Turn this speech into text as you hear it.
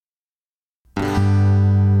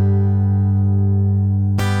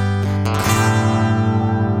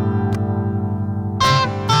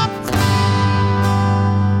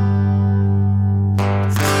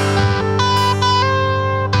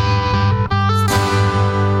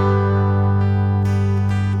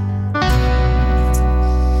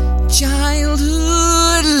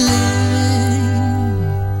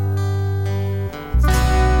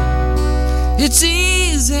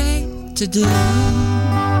to do.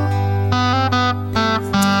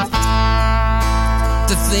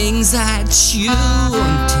 The things that you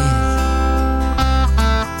wanted,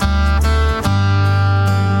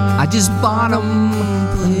 I just bottom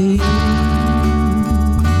play.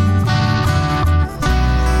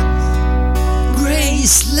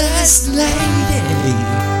 Graceless lady,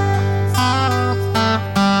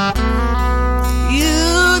 you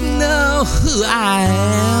know who I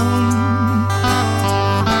am.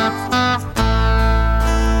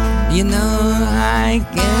 You know I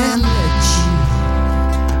can't let you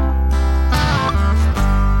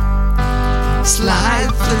slide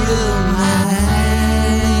through my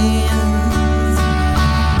hands.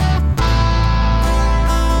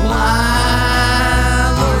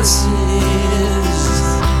 Wild horses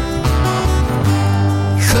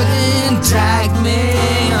couldn't drag me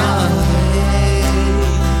away.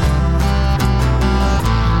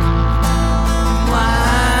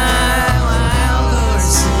 Wild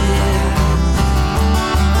horses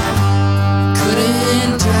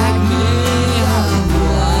couldn't drag me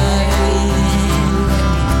away.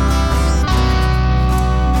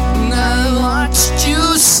 And I watched you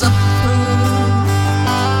suffer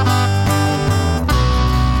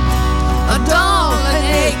a dull and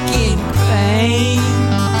aching pain.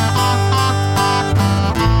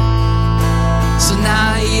 So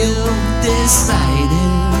now you've decided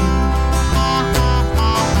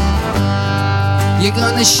you're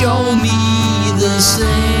gonna show me the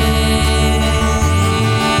same,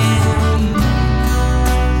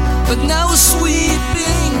 but no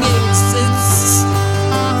sweeping exits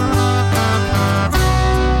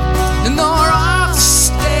nor off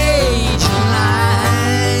stage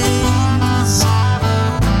lines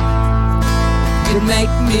could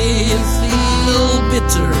make me feel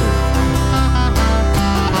bitter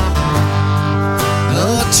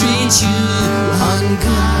or treat you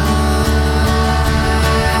unkind.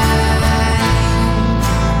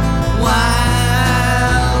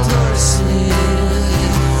 Wild horses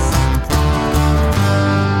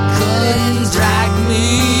couldn't drag me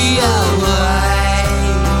away.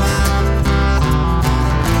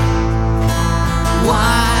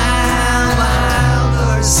 Wild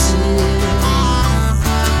horses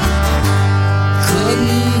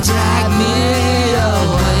couldn't drag me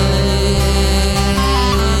away.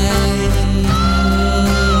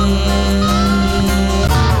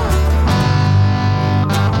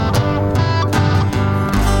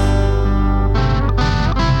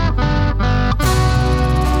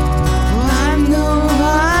 I know I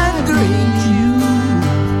dreamed you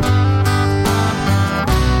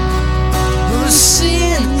were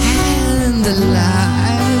sin and a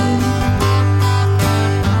lie.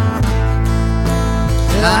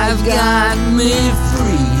 I've got me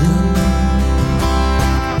freedom,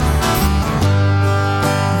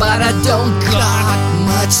 but I don't got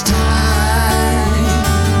much time.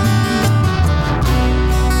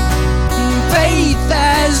 Faith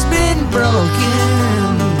has been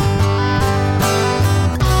broken,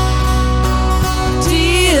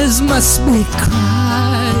 tears must be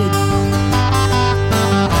cried.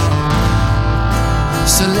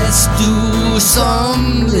 So let's do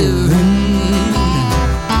some living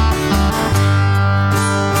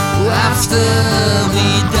after we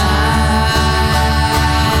die.